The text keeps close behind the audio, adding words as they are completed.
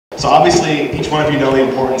So obviously, each one of you know the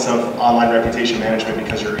importance of online reputation management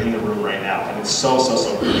because you're in the room right now, and it's so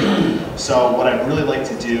crucial. So what I'd really like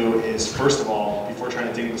to do is, first of all, before trying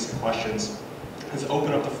to dig into some questions, is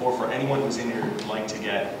open up the floor for anyone who's in here who'd like to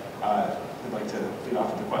get, who'd like to lead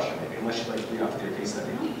off with a question, maybe, unless you'd like to lead off with your case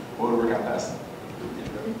study. What would work out best?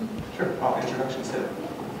 Sure. Oh, introductions too.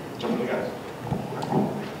 Jump in the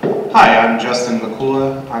gun. Hi, I'm Justin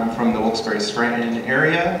Vacula. I'm from the Wilkes-Barre-Scranton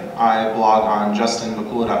area. I blog on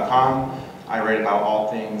justinvacula.com. I write about all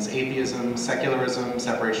things atheism, secularism,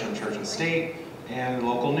 separation of church and state, and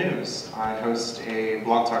local news. I host a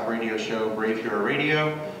blog talk radio show, Brave Hero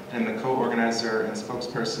Radio, and I'm the co-organizer and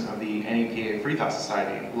spokesperson of the NEPA Free Thought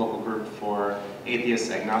Society, a local group for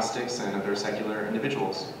atheists, agnostics, and other secular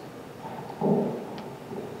individuals.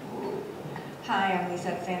 Hi, I'm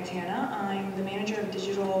Lissette Santana. I'm the manager of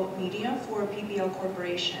digital media for PPL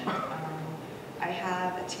Corporation. I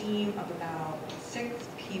have a team of about 6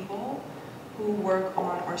 people who work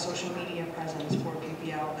on our social media presence for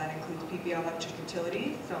PPL. That includes PPL Electric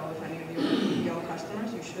Utilities. So if any of you are PPL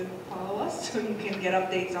customers, you should follow us so you can get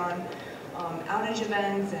updates on outage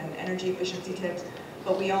events and energy efficiency tips.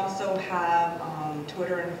 But we also have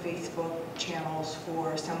Twitter and Facebook channels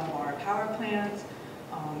for some of our power plants,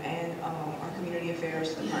 and our community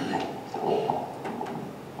affairs department.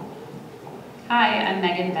 Hi, I'm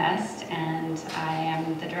Megan Beste, and I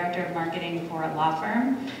am the director of marketing for a law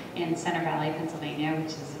firm in Center Valley, Pennsylvania,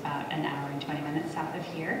 which is about an hour and 20 minutes south of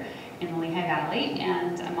here in the Lehigh Valley.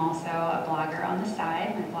 And I'm also a blogger on the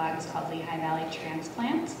side. My blog is called Lehigh Valley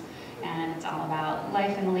Transplant, and it's all about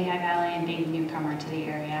life in the Lehigh Valley and being a newcomer to the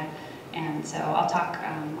area. And so I'll talk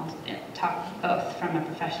both from a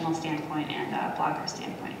professional standpoint and a blogger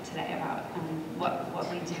standpoint today about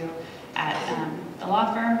what we do at the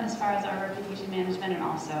law firm as far as our reputation management, and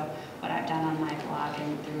also what I've done on my blog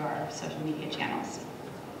and through our social media channels.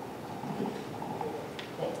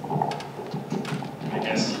 I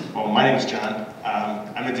guess. Well, my name is John.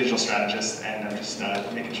 I'm a digital strategist, and I'm just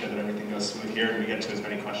making sure that everything goes smooth here and we get to as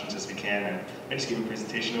many questions as we can. And I just gave a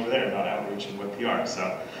presentation over there about outreach and web PR.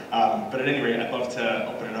 So, but at any rate, I'd love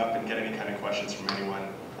to open it up and get any kind of questions from anyone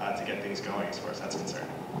to get things going as far as that's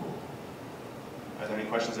concerned. Are there any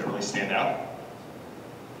questions that really stand out?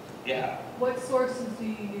 Yeah. What sources do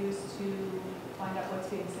you use to find out what's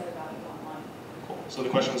being said about you online? Cool. So the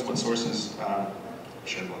question is, what sources? I'm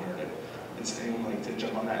sure everyone heard it. Does anyone like to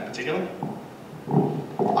jump on that in particular?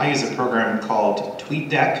 I use a program called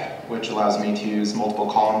TweetDeck, which allows me to use multiple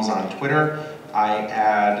columns on Twitter. I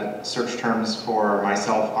add search terms for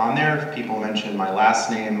myself on there. If people mention my last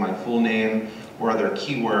name, my full name, or other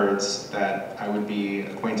keywords that I would be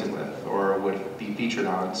acquainted with or would be featured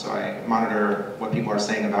on. So I monitor what people are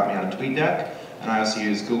saying about me on TweetDeck, and I also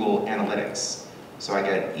use Google Analytics. So I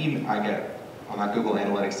get, well, not Google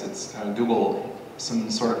Analytics, it's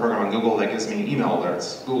some sort of program on Google that gives me email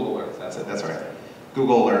alerts. Google Alerts, that's it, that's right.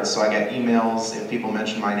 Google Alerts, so I get emails if people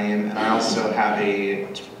mention my name, and I also have a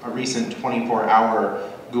recent 24-hour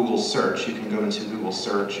Google search. You can go into Google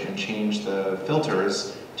search and change the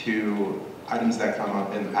filters to items that come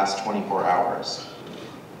up in the past 24 hours.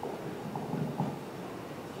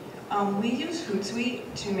 We use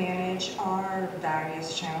Hootsuite to manage our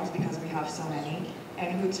various channels because we have so many.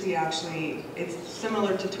 And Hootsuite actually, it's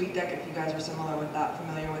similar to TweetDeck if you guys are familiar with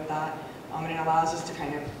that. And it allows us to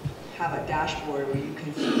kind of have a dashboard where you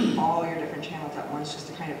can see all your different channels at once just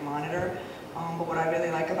to kind of monitor. But what I really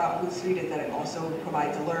like about Hootsuite is that it also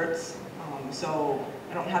provides alerts. So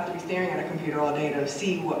I don't have to be staring at a computer all day to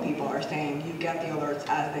see what people are saying. You get the alerts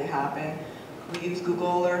as they happen. We use Google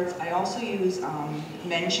Alerts. I also use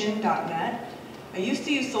mention.net. I used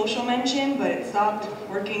to use Social Mention, but it stopped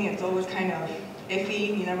working. It's always kind of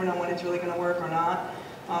iffy. You never know when it's really going to work or not.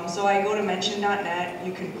 So I go to mention.net.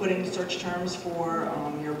 You can put in search terms for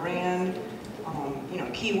your brand,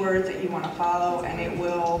 keywords that you want to follow, and it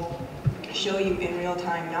will show you in real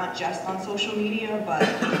time, not just on social media, but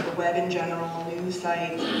the web in general, news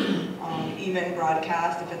sites, even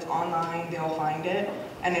broadcast. If it's online, they'll find it.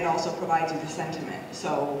 And it also provides you the sentiment.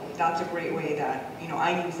 So that's a great way that,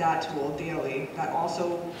 I use that tool daily. That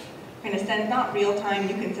also kind of sends, not real time,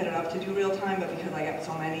 you can set it up to do real time, but because I get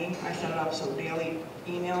so many, I set it up so daily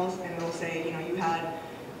emails, and it'll say, you had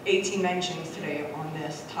 18 mentions today on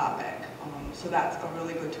this topic. So that's a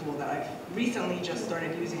really good tool that I've recently just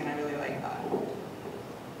started using, and I really like that.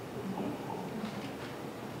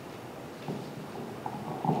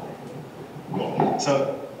 Cool.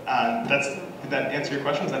 So did that answer your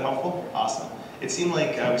question? Is that helpful? Awesome. It seemed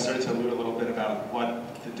like we started to allude a little bit about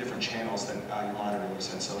what the different channels that you're monitoring. You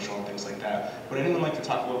said social and things like that. Would anyone like to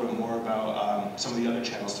talk a little bit more about some of the other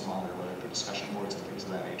channels to monitor, whether they're discussion boards and things of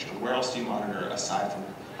that nature? where else do you monitor aside from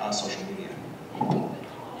social media?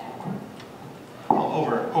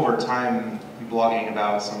 Well, over time, blogging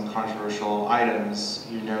about some controversial items,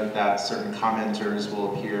 you note that certain commenters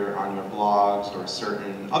will appear on your blogs, or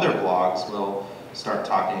certain other blogs will start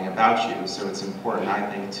talking about you. So it's important, I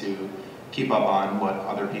think, to keep up on what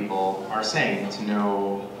other people are saying, to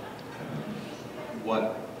know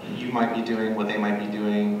what you might be doing, what they might be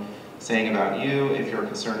doing, saying about you. If you're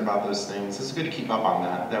concerned about those things, it's good to keep up on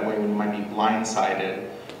that. That way, when you might be blindsided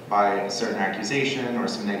by a certain accusation or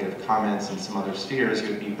some negative comments in some other spheres,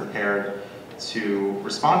 you'd be prepared to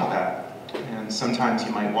respond to that. And sometimes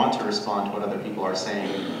you might want to respond to what other people are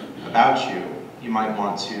saying about you. You might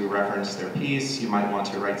want to reference their piece, you might want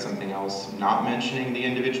to write something else not mentioning the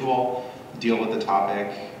individual, deal with the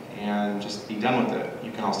topic, and just be done with it.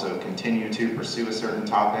 You can also continue to pursue a certain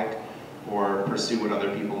topic, or pursue what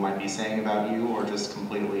other people might be saying about you, or just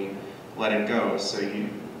completely let it go. So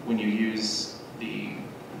when you use the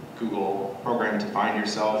Google program to find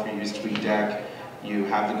yourself, you use TweetDeck, you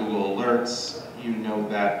have the Google alerts, you know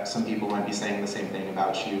that some people might be saying the same thing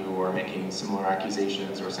about you, or making similar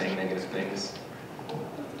accusations, or saying negative things.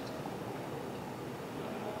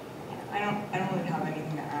 I don't really have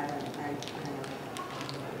anything to add. I kind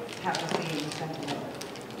of have the same sentiment.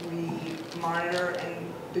 We monitor,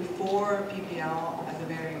 and before PPL, as a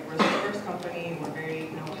very risk-averse company, we're very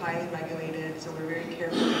highly regulated, so we're very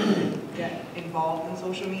careful to get involved in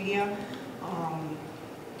social media.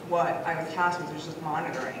 What I was tasked with was just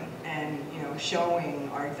monitoring and showing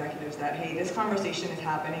our executives that, hey, this conversation is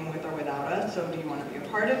happening with or without us, so do you want to be a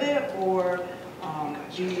part of it, or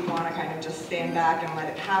do you want to kind of just stand back and let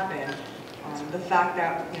it happen? The fact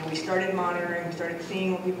that we started monitoring, we started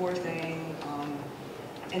seeing what people were saying,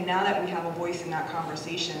 and now that we have a voice in that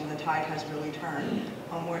conversation, the tide has really turned.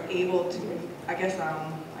 We're able to, I guess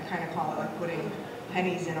I kind of call it like putting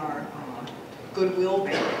pennies in our goodwill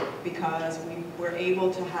bank, because we're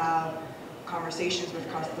able to have conversations with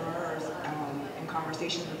customers and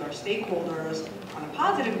conversations with our stakeholders on a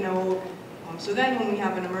positive note. So then when we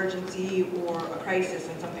have an emergency or a crisis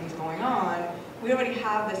and something's going on, we already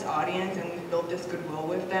have this audience and we've built this goodwill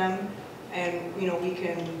with them, and we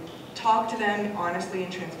can talk to them honestly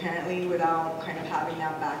and transparently without kind of having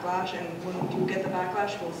that backlash. And when we do get the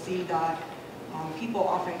backlash, we'll see that people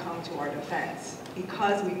often come to our defense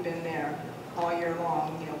because we've been there all year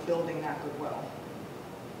long, building that goodwill.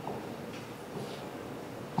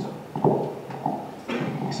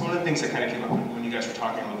 So one of the things that kind of came up when you guys were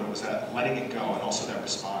talking a little bit was that letting it go and also that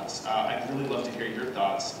response. I'd really love to hear your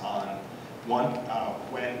thoughts on one,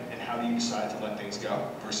 when and how do you decide to let things go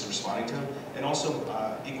versus responding to them? And also,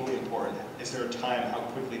 equally important, is there a time, how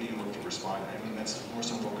quickly do you look to respond? I mean, that's more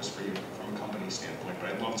so focus for you from a company standpoint, but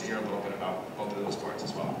I'd love to hear a little bit about both of those parts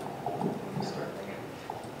as well. Start.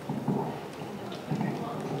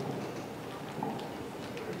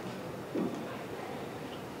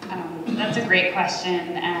 That's a great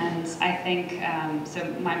question, and I think, so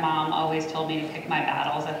my mom always told me to pick my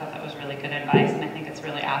battles. I thought that was really good advice, and I think it's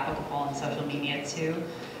really applicable in social media too.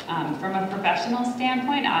 From a professional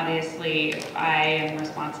standpoint, obviously, I am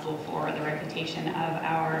responsible for the reputation of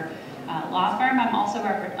our law firm. I'm also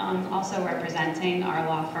representing our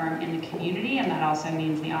law firm in the community, and that also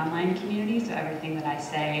means the online community, so everything that I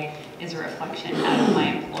say is a reflection of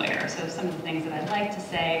my employer. So some of the things that I'd like to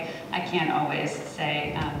say, I can't always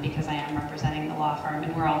say because I am representing the law firm,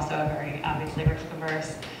 and we're also a very obviously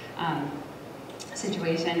risk-averse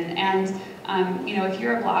situation. And if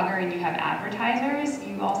you're a blogger and you have advertisers,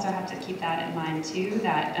 you also have to keep that in mind too,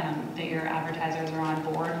 that that your advertisers are on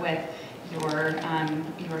board with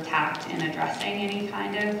your tact in addressing any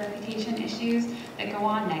kind of reputation issues that go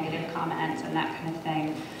on, negative comments and that kind of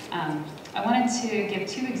thing. I wanted to give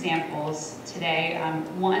two examples today.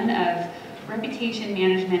 One of reputation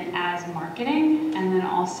management as marketing, and then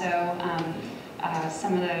also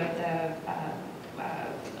some of a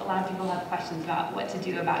lot of people have questions about what to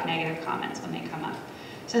do about negative comments when they come up.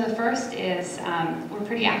 So the first is, we're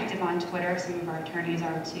pretty active on Twitter, some of our attorneys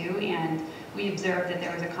are too, and we observed that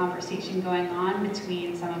there was a conversation going on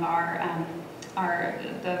between some of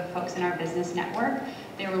the folks in our business network.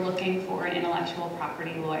 They were looking for an intellectual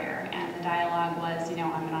property lawyer, and the dialogue was, I'm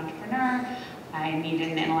an entrepreneur, I need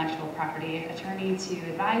an intellectual property attorney to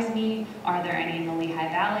advise me. Are there any in the Lehigh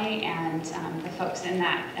Valley? And the folks in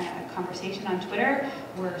that conversation on Twitter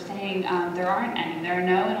were saying there aren't any. There are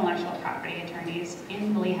no intellectual property attorneys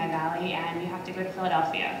in the Lehigh Valley, and you have to go to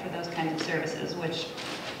Philadelphia for those kinds of services, which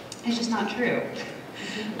is just not true.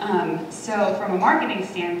 So from a marketing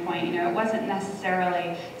standpoint, it wasn't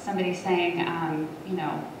necessarily somebody saying,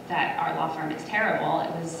 that our law firm is terrible.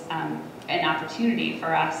 It was an opportunity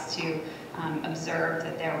for us to observe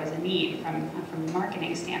that there was a need from a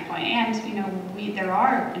marketing standpoint. And there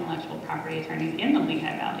are intellectual property attorneys in the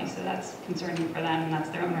Lehigh Valley, so that's concerning for them, and that's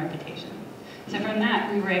their own reputation. So from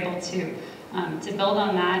that, we were able to build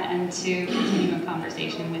on that and to continue a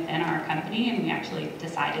conversation within our company, and we actually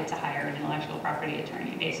decided to hire an intellectual property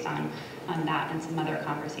attorney based on that and some other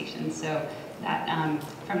conversations. So that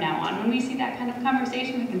from now on, when we see that kind of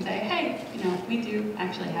conversation, we can say, hey, we do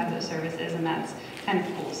actually have those services, and that's kind of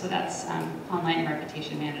cool. So that's online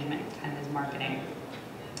reputation management, kind of as marketing.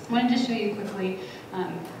 I wanted to show you quickly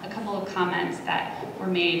a couple of comments that were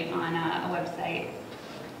made on a website,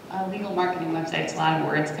 a legal marketing website. It's a lot of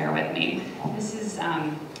words, bear with me. This is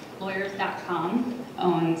lawyers.com,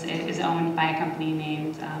 is owned by a company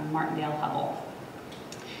named Martindale Hubbell.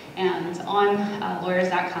 And on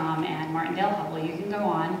lawyers.com and Martindale Hubbell, you can go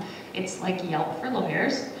on. It's like Yelp for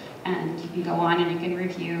lawyers. And you can go on and you can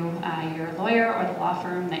review your lawyer or the law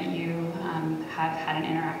firm that you have had an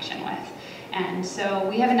interaction with. And so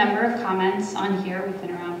we have a number of comments on here. We've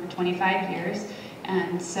been around for 25 years.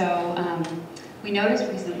 And so we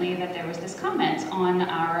noticed recently that there was this comment on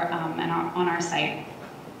our site.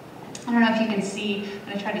 I don't know if you can see,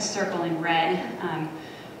 but I tried to circle in red.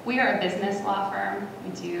 We are a business law firm.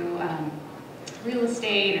 We do real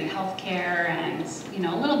estate and healthcare and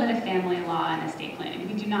a little bit of family law and estate planning.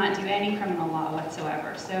 We do not do any criminal law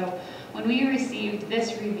whatsoever. So when we received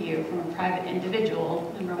this review from a private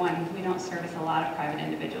individual, number one, we don't service a lot of private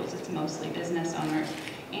individuals. It's mostly business owners.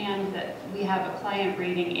 And that we have a client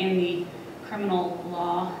rating in the criminal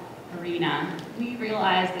law arena, we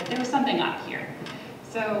realized that there was something up here.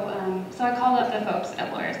 So, so I called up the folks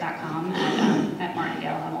at lawyers.com at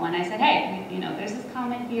Martindale Hubbell, and I said, hey, there's this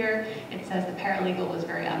comment here. It says the paralegal was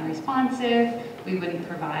very unresponsive. We wouldn't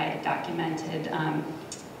provide a documented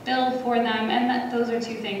bill for them, and those are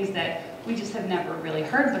two things that we just have never really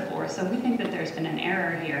heard before. So we think that there's been an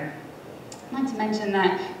error here. Not to mention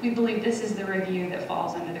that we believe this is the review that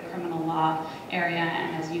falls under the criminal law area,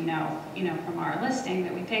 and as you know from our listing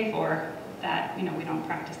that we pay for, that we don't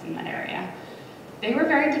practice in that area. They were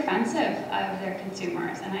very defensive of their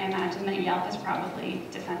consumers, and I imagine that Yelp is probably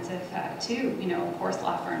defensive too. Of course,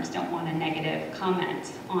 law firms don't want a negative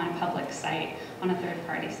comment on a public site, on a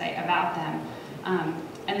third-party site about them.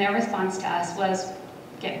 And their response to us was,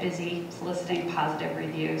 get busy soliciting positive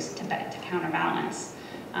reviews to counterbalance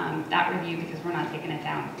that review, because we're not taking it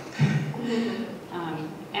down.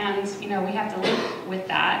 And we have to live with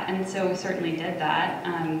that, and so we certainly did that.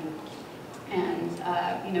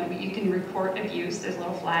 You can report abuse. There's a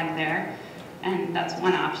little flag there, and that's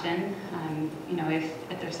one option.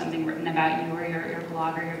 If there's something written about you or your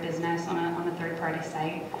blog or your business on a third-party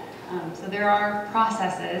site. So there are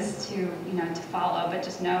processes to follow, but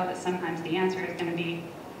just know that sometimes the answer is going to be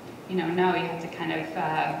no. You have to kind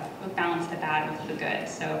of balance the bad with the good.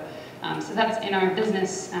 So so that's in our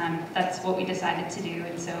business. That's what we decided to do,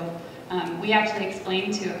 and so we actually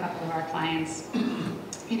explained to a couple of our clients.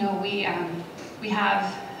 We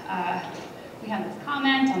have this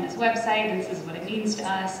comment on this website, and this is what it means to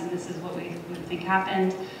us, and this is what we think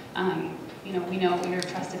happened. We know you're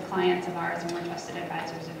trusted clients of ours, and we're trusted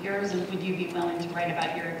advisors of yours, and would you be willing to write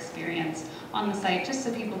about your experience on the site, just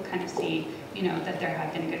so people kind of see, that there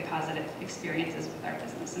have been good positive experiences with our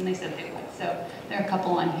business, and they said they would. So there are a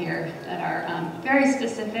couple on here that are very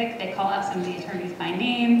specific. They call out some of the attorneys by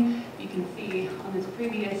name. You can see on this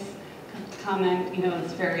previous comment,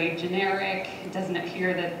 it's very generic. It doesn't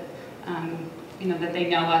appear that, that they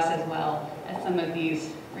know us as well as some of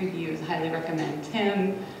these reviews. Highly recommend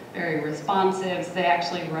Tim, very responsive. So they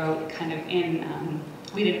actually wrote kind of in,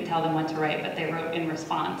 we didn't tell them what to write, but they wrote in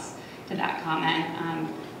response to that comment,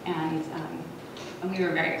 and we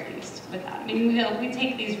were very pleased with that. I mean, we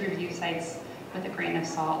take these review sites with a grain of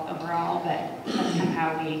salt overall, but that's kind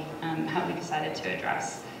of how we decided to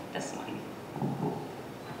address this one.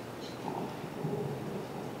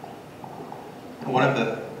 One of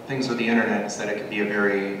the things with the internet is that it can be a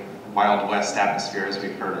very Wild West atmosphere, as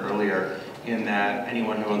we've heard earlier, in that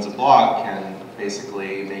anyone who owns a blog can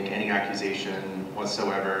basically make any accusation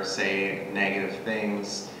whatsoever, say negative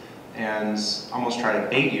things, and almost try to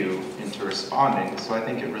bait you into responding. So I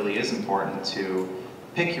think it really is important to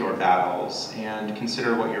pick your battles and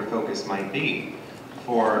consider what your focus might be.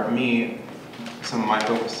 For me, some of my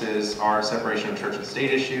focuses are separation of church and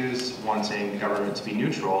state issues, wanting government to be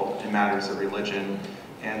neutral in matters of religion,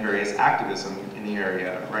 and various activism in the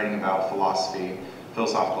area, writing about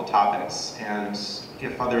philosophical topics. And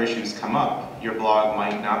if other issues come up, your blog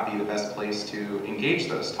might not be the best place to engage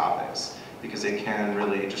those topics, because it can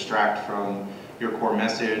really distract from your core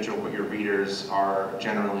message or what your readers are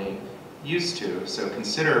generally used to. So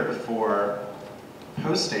consider before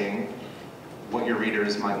posting what your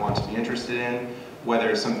readers might want to be interested in,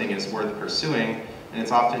 whether something is worth pursuing, and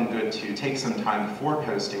it's often good to take some time before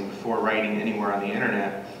posting, before writing anywhere on the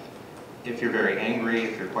internet. If you're very angry,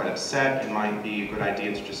 if you're quite upset, it might be a good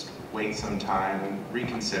idea to just wait some time,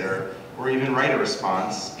 reconsider, or even write a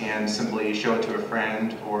response and simply show it to a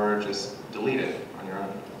friend or just delete it on your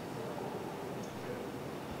own.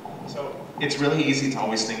 So it's really easy to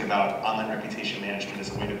always think about online reputation management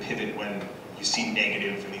as a way to pivot when you see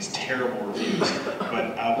negative and these terrible reviews.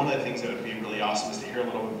 But one of the things that would be really awesome is to hear a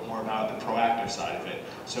little bit more about the proactive side of it.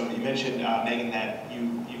 So you mentioned, Megan, that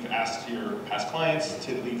you've asked your past clients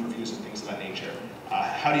to leave reviews and things of that nature.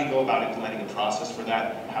 How do you go about implementing a process for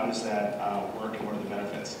that? How does that work, and what are the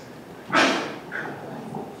benefits?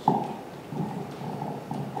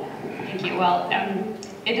 Thank you. Well,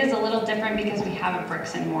 it is a little different because we have a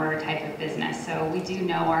bricks and mortar type of business. So we do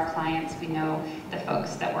know our clients, we know the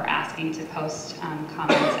folks that we're asking to post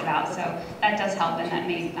comments about. So that does help, and that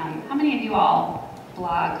may, how many of you all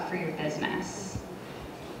blog for your business?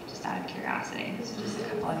 Just out of curiosity, this is just a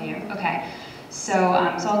couple of you. Okay, so,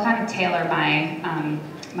 so I'll kind of tailor my,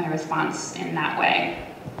 my response in that way.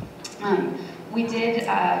 We did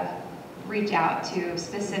reach out to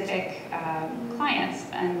specific clients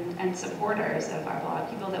and supporters of our blog,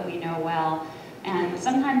 people that we know well, and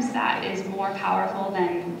sometimes that is more powerful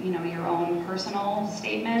than, you know, your own personal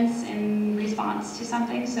statements in response to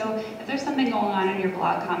something. So if there's something going on in your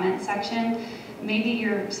blog comment section,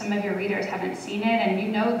 maybe some of your readers haven't seen it and you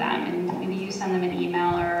know them, and maybe you send them an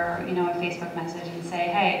email or, you know, a Facebook message and say,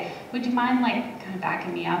 hey, would you mind like kind of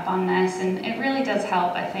backing me up on this? And it really does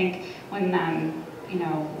help, I think, when you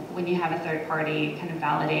know, when you have a third party kind of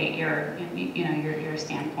validate your, you know, your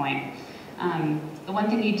standpoint. The one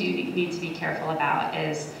thing you do need to be careful about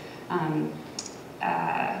is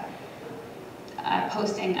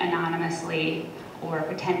posting anonymously or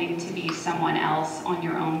pretending to be someone else on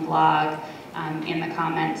your own blog in the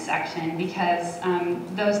comments section, because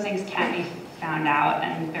those things can be found out,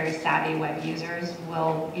 and very savvy web users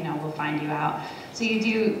will, you know, will find you out. So you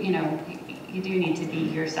do, you know, you do need to be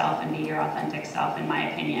yourself and be your authentic self, in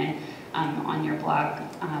my opinion, on your blog.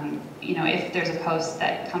 You know, if there's a post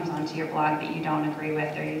that comes onto your blog that you don't agree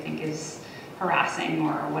with or you think is harassing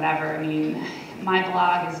or whatever, I mean, my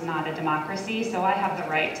blog is not a democracy, so I have the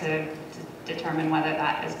right to determine whether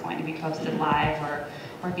that is going to be posted live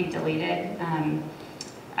or be deleted.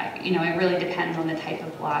 You know, it really depends on the type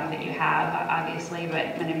of blog that you have, obviously,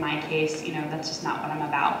 but in my case, you know, that's just not what I'm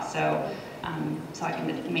about. So, so I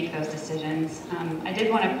can make those decisions. I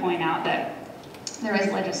did want to point out that there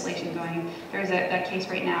is legislation going. There's a case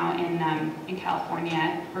right now in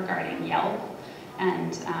California regarding Yelp,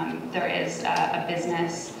 and there is a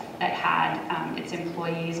business that had its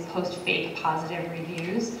employees post fake positive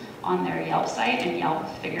reviews on their Yelp site, and Yelp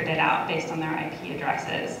figured it out based on their IP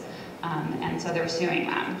addresses. And so they're suing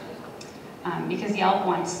them because Yelp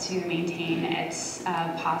wants to maintain its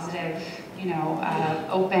positive, you know,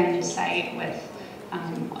 open site with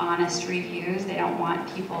honest reviews. They don't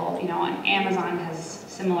want people, you know, and Amazon has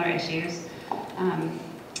similar issues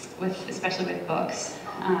especially with books.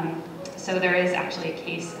 So there is actually a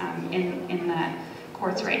case in the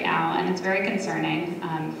courts right now, and it's very concerning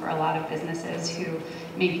for a lot of businesses who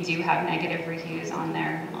maybe do have negative reviews on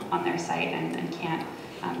their site and can't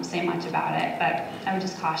say much about it. But I would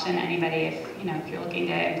just caution anybody, if you're looking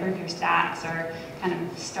to improve your stats or kind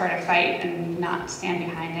of start a fight and not stand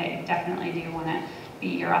behind it, you definitely do want to be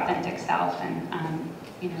your authentic self and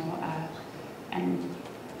and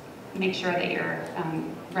make sure that you're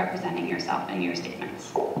representing yourself in your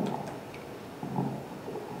statements.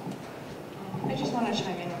 I just want to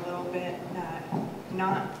chime in a little bit that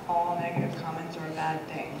not all negative comments are a bad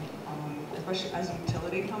thing. Especially as a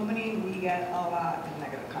utility company, we get a lot of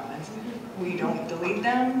negative comments. We don't delete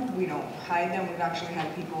them, we don't hide them. We've actually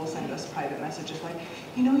had people send us private messages like,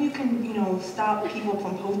 you can, stop people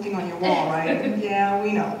from posting on your wall, right? Yeah,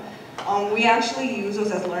 we know. We actually use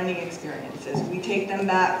those as learning experiences. We take them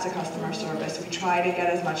back to customer service. We try to get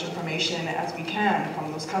as much information as we can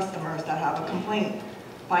from those customers that have a complaint.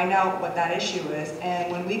 Find out what that issue is,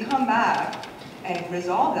 and when we come back and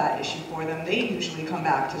resolve that issue for them, they usually come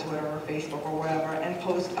back to Twitter or Facebook or wherever and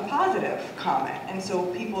post a positive comment. And so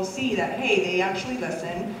people see that, hey, they actually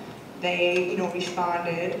listened, they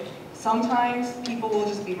responded. Sometimes people will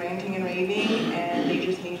just be ranting and raving and they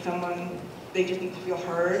just need to feel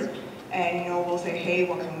heard. And we'll say, hey,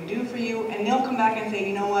 what can we do for you? And they'll come back and say,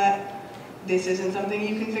 you know what, this isn't something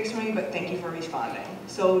you can fix for me, but thank you for responding.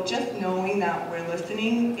 So just knowing that we're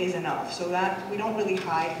listening is enough, so that we don't really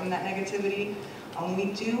hide from that negativity.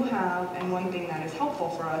 We do have, and one thing that is helpful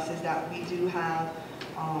for us is that we do have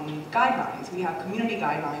guidelines. We have community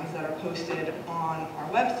guidelines that are posted on our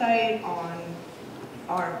website, on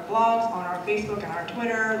our blogs, on our Facebook and our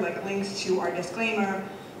Twitter, like links to our disclaimer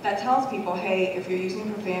that tells people, hey, if you're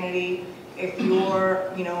using profanity, if you're,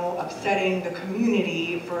 upsetting the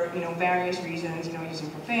community for, various reasons, using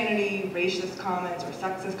profanity, racist comments or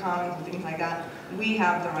sexist comments and things like that, we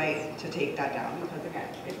have the right to take that down because, again,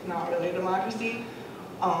 it's not really a democracy.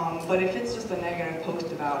 But if it's just a negative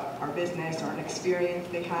post about our business or an experience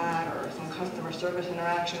they had or some customer service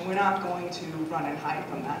interaction, we're not going to run and hide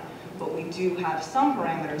from that. But we do have some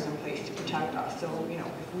parameters in place to protect us. So,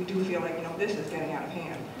 if we do feel like, this is getting out of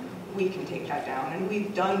hand, we can take that down. And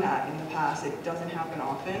we've done that in the past. It doesn't happen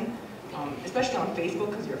often, especially on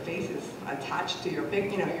Facebook because your face is attached to your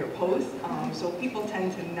your post. So people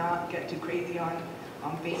tend to not get too crazy on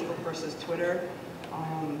Facebook versus Twitter.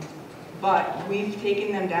 But we've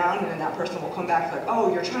taken them down, and then that person will come back like,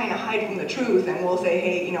 oh, you're trying to hide from the truth, and we'll say,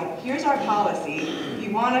 hey, here's our policy. If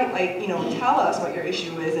you want to, tell us what your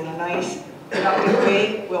issue is in a nice, productive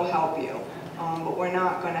way, we'll help you. But we're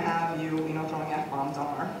not going to have you, throwing F-bombs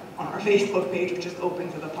on our Facebook page, which is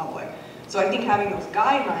open to the public. So I think having those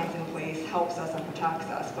guidelines in place helps us and protects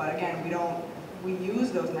us. But again, we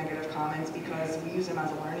use those negative comments because we use them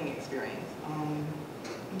as a learning experience.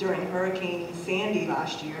 During Hurricane Sandy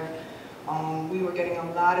last year, we were getting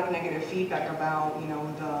a lot of negative feedback about,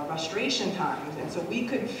 the restoration times. And so we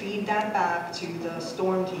could feed that back to the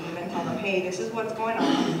storm team and tell them, hey, this is what's going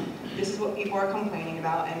on. This is what people are complaining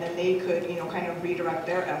about. And then they could, kind of redirect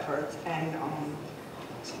their efforts and,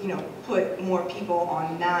 put more people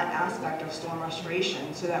on that aspect of storm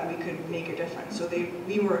restoration so that we could make a difference. So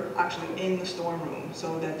we were actually in the storm room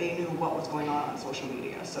so that they knew what was going on social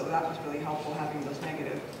media. So that was really helpful, having those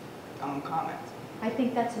negative comments. I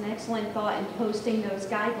think that's an excellent thought in posting those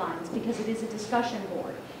guidelines because it is a discussion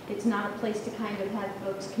board. It's not a place to kind of have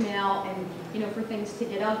folks come out and, for things to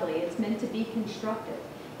get ugly. It's meant to be constructive.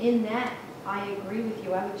 In that, I agree with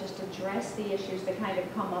you. I would just address the issues that kind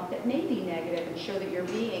of come up that may be negative and show that you're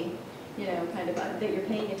being, that you're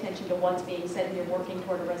paying attention to what's being said and you're working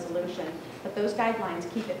toward a resolution. But those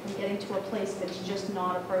guidelines keep it from getting to a place that's just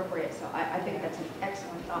not appropriate. So I think that's an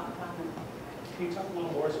excellent thought and comment. Can you talk a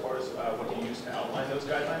little more as far as what you use to outline those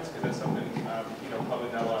guidelines? Because that's something probably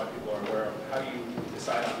not a lot of people are aware of. How do you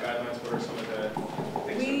decide on guidelines? What are some of the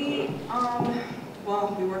things?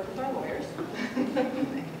 Well, we work with our lawyers.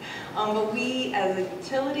 But we, as a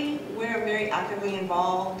utility, we're very actively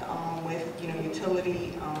involved with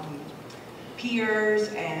utility peers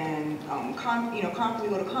and we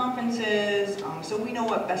go to conferences. So we know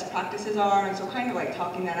what best practices are, and so kind of like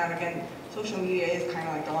talking that out again. Social media is kind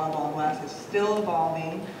of like the Wild Wild West. It's still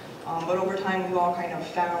evolving, but over time we've all kind of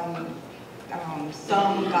found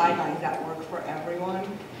some guidelines that work for everyone.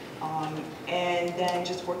 And then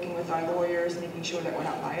just working with our lawyers, making sure that we're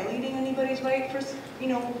not violating anybody's right for,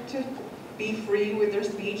 to be free with their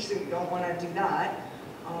speech, so we don't want to do that.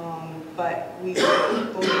 But we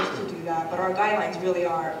get lawyers to do that. But our guidelines really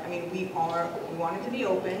are, we want it to be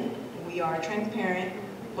open, we are transparent,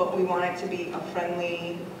 but we want it to be a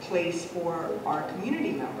friendly place for our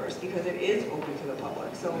community members because it is open to the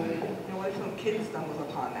public. So, what if some kids stumbles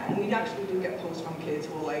upon that? And we actually do get posts from kids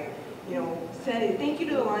who will say thank you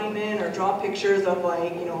to the lineman or draw pictures of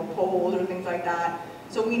poles or things like that.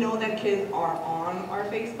 So we know that kids are on our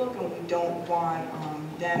Facebook and we don't want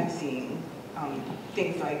them seeing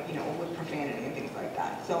things like, with profanity and things like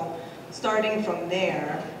that. So starting from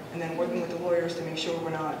there and then working with the lawyers to make sure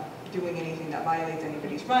we're not doing anything that violates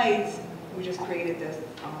anybody's rights, we just created this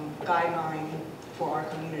guideline for our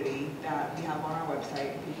community that we have on our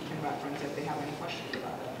website. People can reference if they have any questions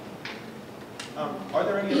about it. Are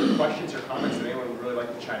there any other questions or comments that anyone would really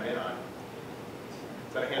like to chime in on?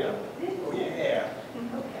 Is that a hand up? Oh, yeah.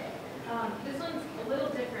 Okay. This one's a little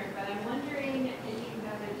different, but I'm wondering if you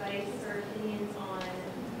have advice or opinions on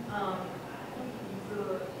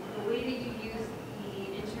the way that you use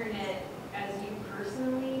the internet as you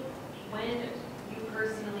personally, when you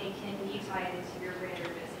personally can be tied into your brand or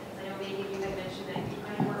business. I know maybe you had mentioned that you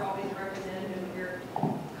kind of were always a representative of your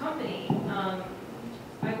company.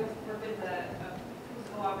 I work with a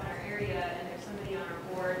co-op in our area, and there's somebody on our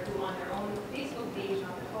board who on their own Facebook page,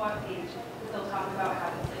 on the co-op page, they'll talk about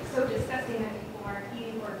how it's like so disgusting that people aren't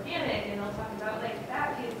eating organic, and they'll talk about like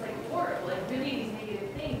that is like horrible, like really these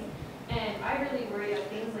negative things. And I really worry that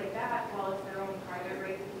things like that, while it's their own private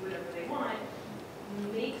right to do whatever they want,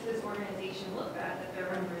 makes this organization look bad that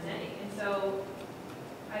they're representing. And so,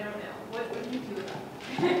 I don't know. What do you do with that?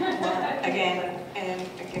 Well, again,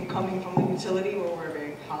 coming from the utility where we're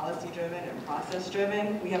very policy-driven and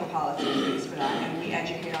process-driven. We have a policy in place for that, and we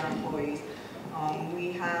educate our employees.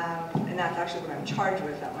 And that's actually what I'm charged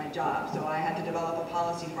with at my job. So I had to develop a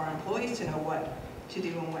policy for our employees to know what to do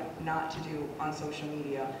and what not to do on social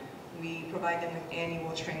media. We provide them with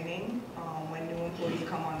annual training. When new employees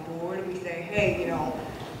come on board, we say, hey,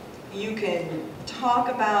 you can talk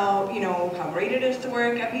about, how great it is to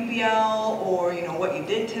work at PPL, or, what you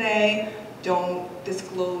did today. Don't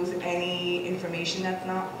disclose any information that's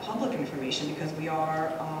not public information, because we are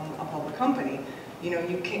a public company.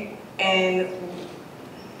 You can, and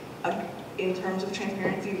in terms of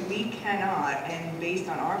transparency, we cannot, and based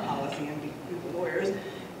on our policy and the lawyers,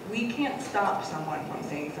 we can't stop someone from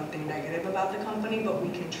saying something negative about the company, but we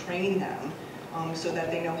can train them so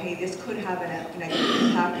that they know, hey, this could have a negative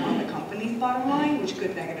impact on the company's bottom line, which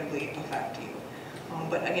could negatively affect you.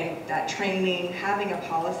 But again, that training, having a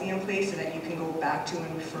policy in place so that you can go back to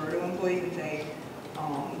and refer to employees and say,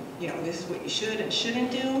 this is what you should and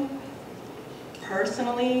shouldn't do.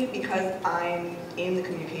 Personally, because I'm in the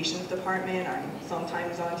communications department, I'm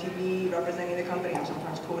sometimes on TV representing the company, I'm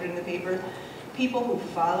sometimes quoted in the paper. People who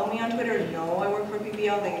follow me on Twitter know I work for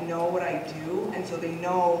PPL, they know what I do, and so they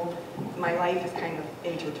know my life is kind of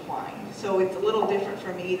intertwined. So it's a little different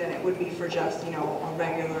for me than it would be for just, a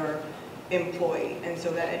regular employee. And so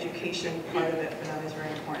that education part of it for them is very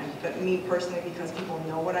important. But me personally, because people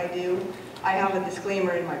know what I do, I have a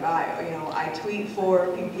disclaimer in my bio. I tweet for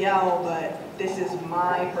PPL, but this is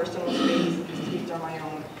my personal space. These tweets are my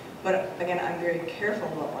own. But again, I'm very careful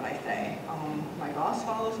about what I say. My boss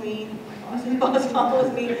follows me. My boss's boss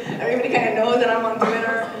follows me. Everybody kind of knows that I'm on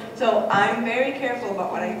Twitter. So I'm very careful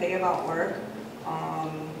about what I say about work.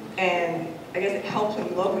 And I guess it helps when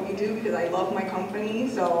you love what you do, because I love my company.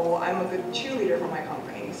 So I'm a good cheerleader for my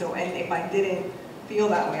company. So, and if I didn't feel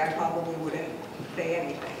that way, I probably wouldn't say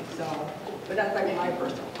anything. So, but that's like my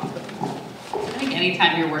personal company. I think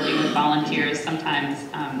anytime you're working with volunteers, sometimes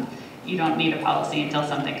you don't need a policy until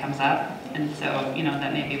something comes up. And so,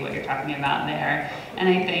 that may be what you're talking about there. And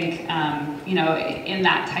I think, in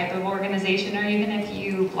that type of organization, or even if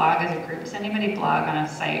you blog as a group, does anybody blog on a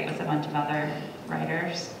site with a bunch of other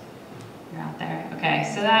writers? You're out there. Okay,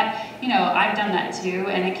 so that, I've done that too,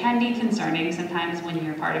 and it can be concerning sometimes when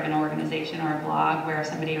you're part of an organization or a blog where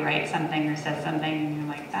somebody writes something or says something and you're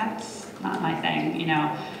like, that's not my thing,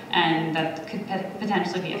 and that could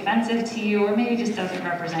potentially be offensive to you, or maybe just doesn't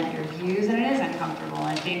represent your views, and it is uncomfortable.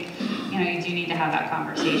 I think, you do need to have that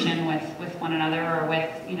conversation with one another, or with,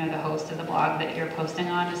 the host of the blog that you're posting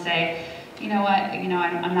on, to say, you know what,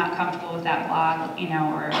 I'm not comfortable with that blog,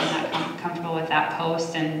 or I'm not comfortable with that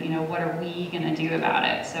post, and, what are we gonna do about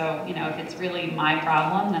it? So, if it's really my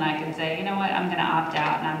problem, then I can say, you know what, I'm gonna opt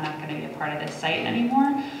out and I'm not gonna be a part of this site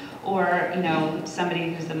anymore. Or,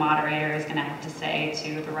 somebody who's the moderator is gonna have to say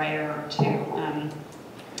to the writer, or to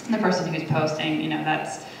the person who's posting,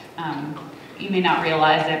 that's, you may not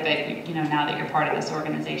realize it, but, now that you're part of this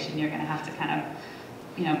organization, you're gonna have to kind of,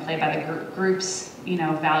 play by the group's,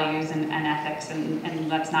 values and ethics, and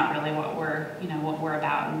that's not really what we're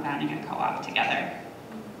about in founding a co-op together.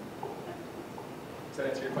 Does that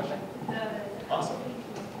answer your question? Awesome.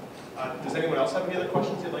 Does anyone else have any other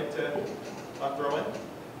questions you'd like to throw in?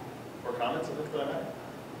 Or comments for that matter?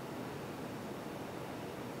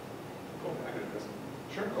 Cool, I could address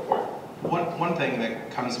it. Sure, go for it. One thing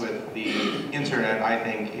that comes with the internet, I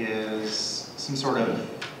think, is some sort of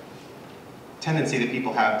tendency that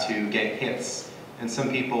people have to get hits. And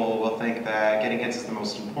some people will think that getting hits is the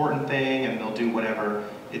most important thing, and they'll do whatever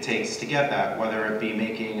it takes to get that, whether it be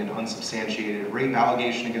making an unsubstantiated rape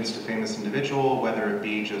allegation against a famous individual, whether it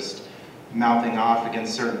be just mouthing off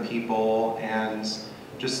against certain people, and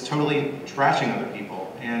just totally trashing other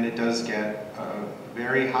people. And it does get a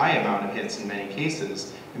very high amount of hits in many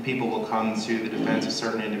cases. And people will come to the defense of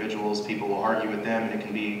certain individuals, people will argue with them, and it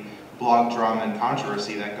can be blog drama and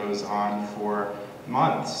controversy that goes on for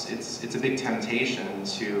months. It's a big temptation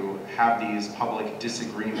to have these public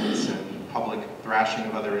disagreements and public thrashing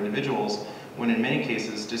of other individuals, when in many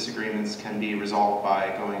cases disagreements can be resolved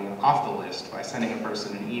by going off the list, by sending a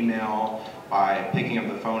person an email, by picking up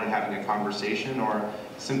the phone and having a conversation, or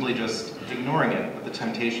simply just ignoring it. But the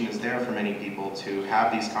temptation is there for many people to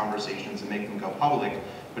have these conversations and make them go public,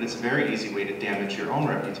 but it's a very easy way to damage your own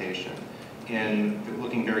reputation. In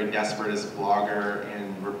looking very desperate as a blogger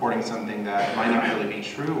and reporting something that might not really be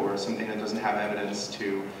true, or something that doesn't have evidence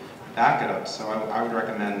to back it up. So I would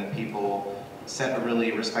recommend that people set a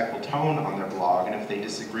really respectful tone on their blog, and if they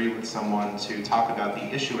disagree with someone, to talk about the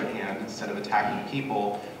issue at hand instead of attacking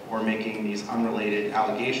people or making these unrelated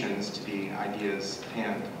allegations to the ideas at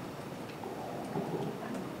hand.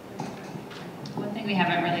 One thing we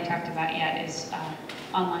haven't really talked about yet is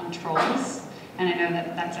online trolls. And I know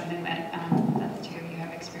that that's something that, that the two of you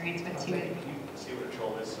have experience with too. Can you see what a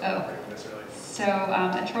troll is? So Oh. So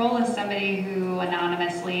a troll is somebody who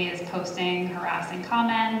anonymously is posting harassing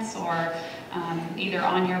comments or either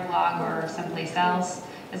on your blog or someplace else.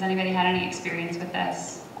 Has anybody had any experience with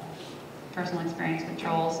this? Personal experience with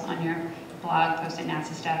trolls on your blog, posting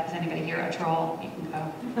nasty stuff? Is anybody here a troll? You can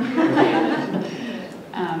go.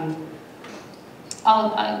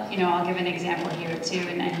 I'll give an example here too,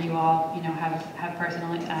 and you all, have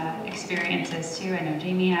personal experiences too. I know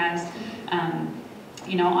Jamie has.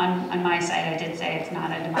 On my site, I did say it's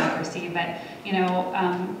not a democracy, but,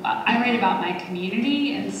 I write about my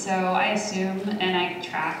community, and so I assume, and I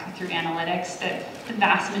track through analytics, that the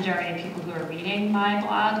vast majority of people who are reading my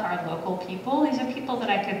blog are local people. These are people that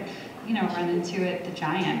I could, run into at the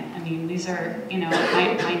Giant. I mean, these are,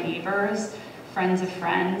 my neighbors, friends of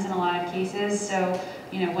friends in a lot of cases. So,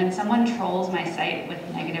 when someone trolls my site with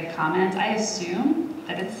negative comments, I assume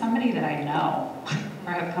that it's somebody that I know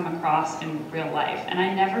or have come across in real life. And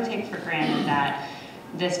I never take for granted that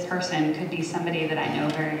this person could be somebody that I know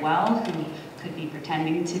very well, who could be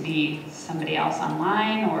pretending to be somebody else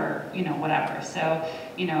online or, whatever. So,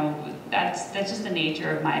 that's just the nature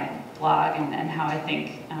of my blog and how I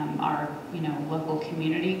think our, local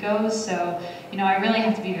community goes. So, I really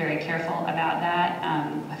have to be very careful about that.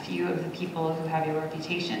 A few of the people who have a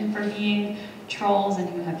reputation for being trolls and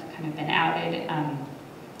who have kind of been outed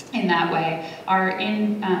in that way are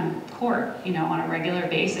in court, on a regular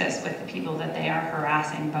basis with the people that they are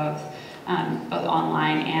harassing, both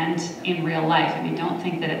online and in real life. I mean, don't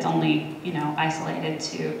think that it's only, isolated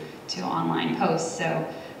to online posts. So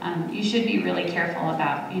you should be really careful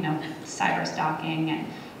about, cyber stalking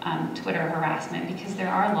and Twitter harassment, because there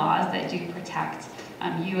are laws that do protect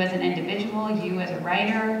you as an individual, you as a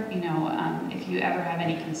writer. If you ever have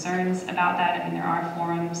any concerns about that, I mean, there are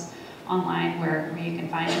forums online where you can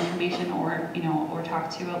find information or talk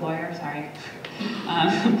to a lawyer,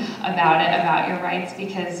 about your rights,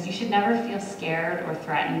 because you should never feel scared or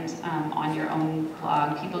threatened on your own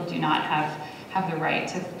blog. People do not have the right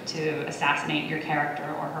to assassinate your character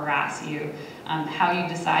or harass you. How you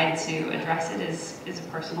decide to address it is a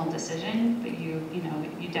personal decision, but you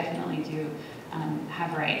definitely do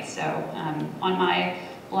have rights. So on my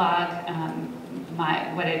blog,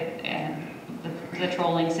 the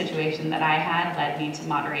trolling situation that I had led me to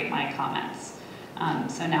moderate my comments.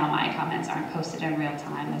 So now my comments aren't posted in real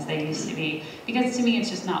time as they used to be, because to me it's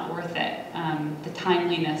just not worth it. The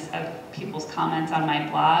timeliness of people's comments on my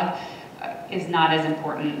blog is not as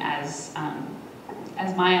important as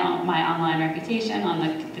my online reputation, on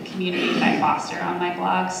the community that I foster on my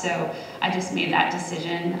blog. So I just made that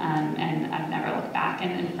decision, and I've never looked back,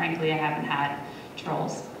 and frankly I haven't had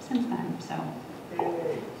trolls since then. So.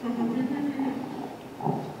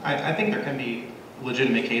 I think there can be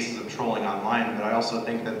legitimate cases of trolling online, but I also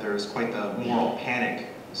think that there's quite the moral panic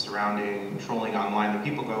surrounding trolling online, that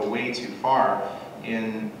people go way too far.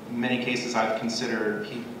 In many cases I've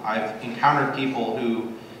encountered people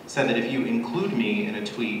who said that if you include me in a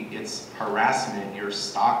tweet, it's harassment, you're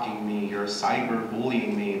stalking me, you're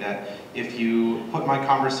cyberbullying me, that if you put my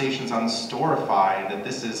conversations on Storify, that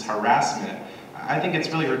this is harassment. I think it's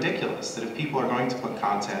really ridiculous that if people are going to put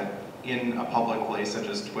content in a public place such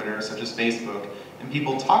as Twitter, such as Facebook, and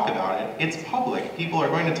people talk about it, it's public. People are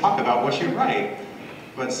going to talk about what you write.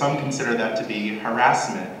 But some consider that to be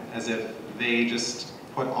harassment, as if they just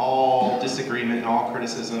put all disagreement and all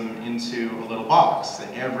criticism into a little box,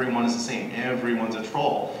 that everyone is the same, everyone's a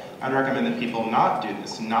troll. I'd recommend that people not do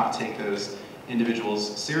this, not take those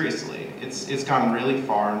individuals seriously. It's gone really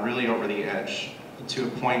far and really over the edge, to a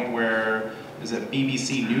point where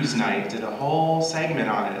BBC Newsnight did a whole segment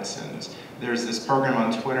on it, and there's this program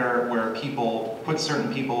on Twitter where people put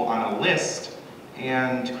certain people on a list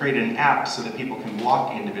and create an app so that people can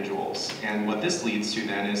block individuals. And what this leads to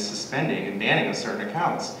then is suspending and banning of certain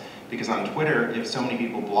accounts. Because on Twitter, if so many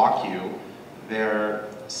people block you, their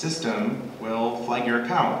system will flag your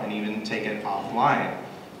account and even take it offline.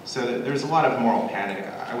 So there's a lot of moral panic.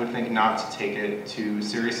 I would think not to take it too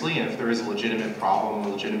seriously, and if there is a legitimate problem, a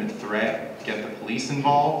legitimate threat, get the police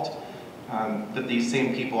involved. But these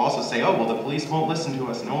same people also say, oh, well, the police won't listen to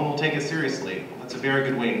us, no one will take it seriously. That's a very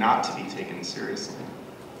good way not to be taken seriously.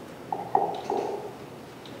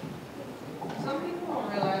 Some people don't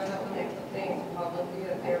realize that when they put things publicly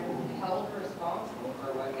that they're held responsible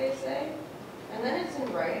for what they say. And then it's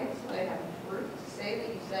in writing, so they have proof to say that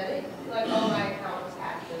you said it. Like, oh, my account was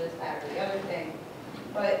hacked for this, that, or the other thing.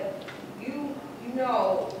 But you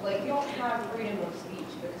know, like, you don't have freedom of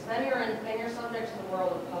speech, because then you're subject to the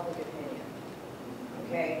world of public opinion.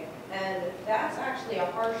 okay? And that's actually a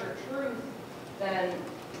harsher truth than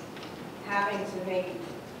having to maybe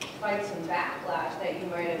fight some backlash that you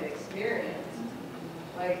might have experienced.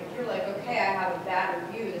 Like, if you're like, okay, I have a bad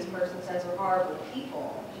review, this person says we're horrible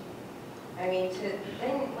people. I mean, to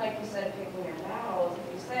then, like you said, picking your battles,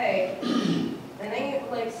 if you say, and then you,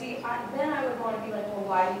 like, see, then I would want to be like, well,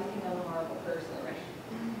 why do you think I'm a horrible person?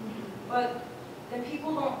 But then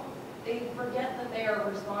people don't, they forget that they are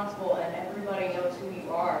responsible and everybody knows who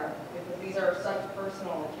you are. Because these are such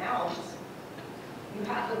personal accounts, you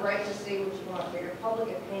have the right to say what you want, but your public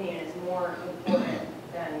opinion is more important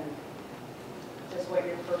than just what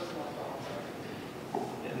your personal thoughts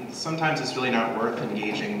are. And sometimes it's really not worth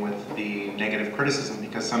engaging with the negative criticism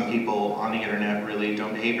because some people on the internet really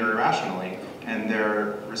don't behave very rationally, and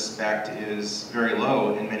their respect is very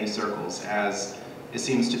low in many circles, as it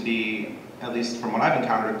seems to be, at least from what I've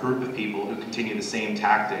encountered, a group of people who continue the same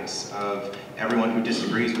tactics of everyone who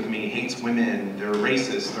disagrees with me hates women, they're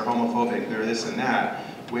racist, they're homophobic, they're this and that.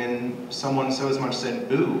 When someone so as much said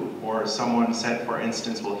boo, or someone said, for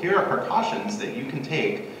instance, well, here are precautions that you can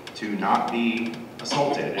take to not be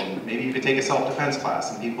assaulted, and maybe you could take a self-defense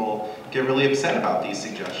class, and people get really upset about these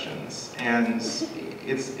suggestions. And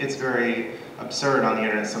it's very absurd on the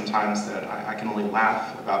internet sometimes that I can only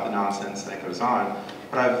laugh about the nonsense that goes on.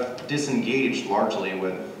 But I've disengaged largely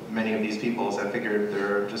with many of these people as I figured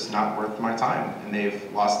they're just not worth my time and they've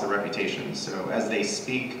lost their reputation. So as they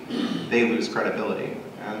speak, they lose credibility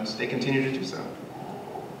and they continue to do so.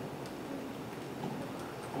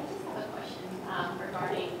 I just have a question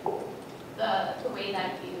regarding the way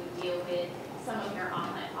that you deal with some of your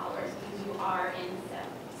online followers, because you are in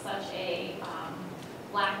such a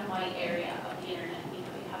black and white area of the internet. You know,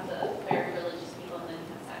 you have the very religious people and then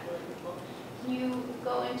you have secular people. Can you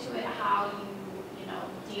go into it how you know,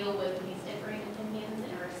 deal with these differing opinions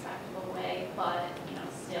in a respectable way, but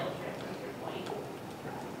still try to prove your point?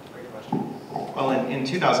 Great question. Well, in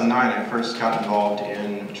 2009, I first got involved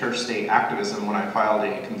in church-state activism when I filed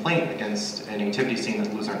a complaint against a nativity scene at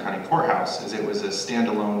the Luzerne County Courthouse, as it was a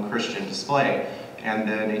standalone Christian display. And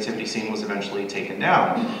the nativity scene was eventually taken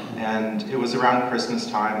down. And it was around Christmas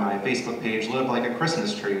time. My Facebook page lit up like a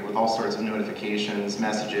Christmas tree with all sorts of notifications,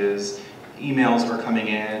 messages, emails were coming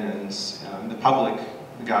in, and the public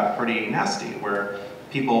got pretty nasty, where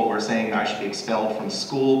people were saying that I should be expelled from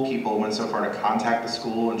school. People went so far to contact the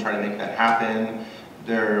school and try to make that happen.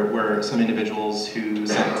 There were some individuals who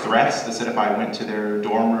sent threats that said if I went to their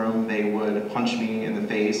dorm room, they would punch me in the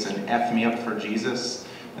face and F me up for Jesus.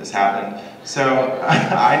 This happened. So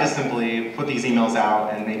I just simply put these emails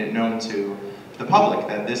out and made it known to the public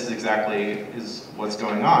that this is what's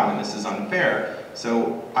going on and this is unfair.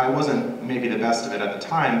 So I wasn't maybe the best of it at the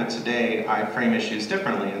time, but today I frame issues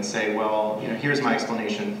differently and say, well, here's my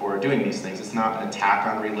explanation for doing these things. It's not an attack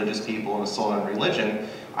on religious people and assault on religion.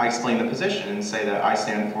 I explain the position and say that I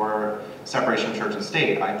stand for separation of church and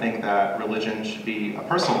state. I think that religion should be a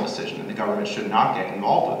personal decision and the government should not get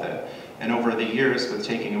involved with it. And over the years, with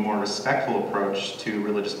taking a more respectful approach to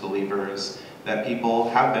religious believers, that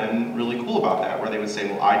people have been really cool about that, where they would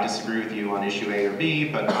say, well, I disagree with you on issue A or B,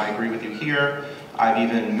 but I agree with you here. I've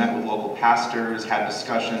even met with local pastors, had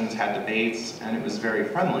discussions, had debates, and it was very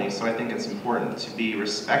friendly. So I think it's important to be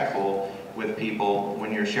respectful with people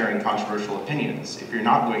when you're sharing controversial opinions. If you're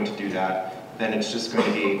not going to do that, then it's just going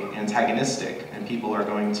to be antagonistic, and people are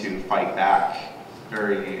going to fight back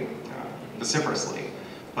very vociferously.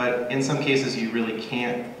 But in some cases, you really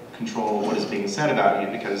can't control what is being said about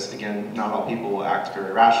you because, again, not all people will act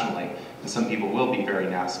very rationally, and some people will be very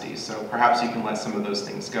nasty. So perhaps you can let some of those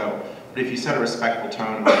things go. But if you set a respectful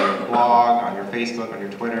tone on your blog, on your Facebook, on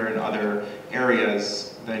your Twitter, and other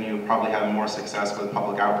areas, then you probably have more success with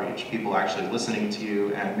public outreach, people actually listening to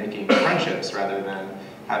you and making friendships rather than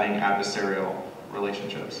having adversarial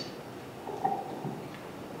relationships.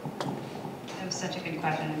 That was such a good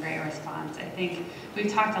question and a great response. I think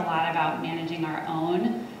we've talked a lot about managing our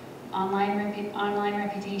own online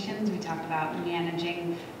reputations. We talked about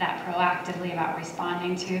managing that proactively, about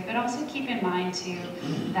responding to it, but also keep in mind too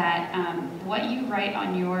that what you write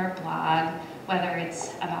on your blog, whether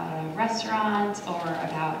it's about a restaurant or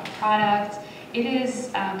about a product, it is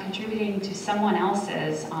contributing to someone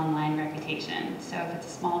else's online reputation. So if it's a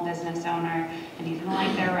small business owner and you didn't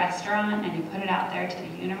like their restaurant and you put it out there to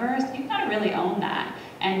the universe, you've got to really own that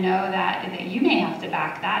and know that you may have to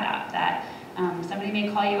back that up, that somebody may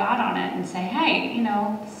call you out on it and say, hey,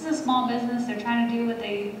 this is a small business, they're trying to do what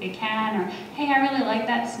they can, or hey, I really like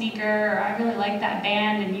that sneaker, or I really like that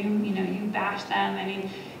band, and you bash them. I mean,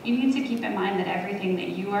 you need to keep in mind that everything that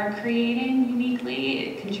you are creating uniquely,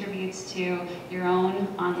 it contributes to your own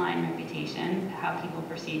online reputation, how people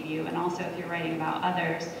perceive you, and also if you're writing about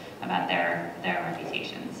others, about their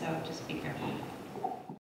reputation. So just be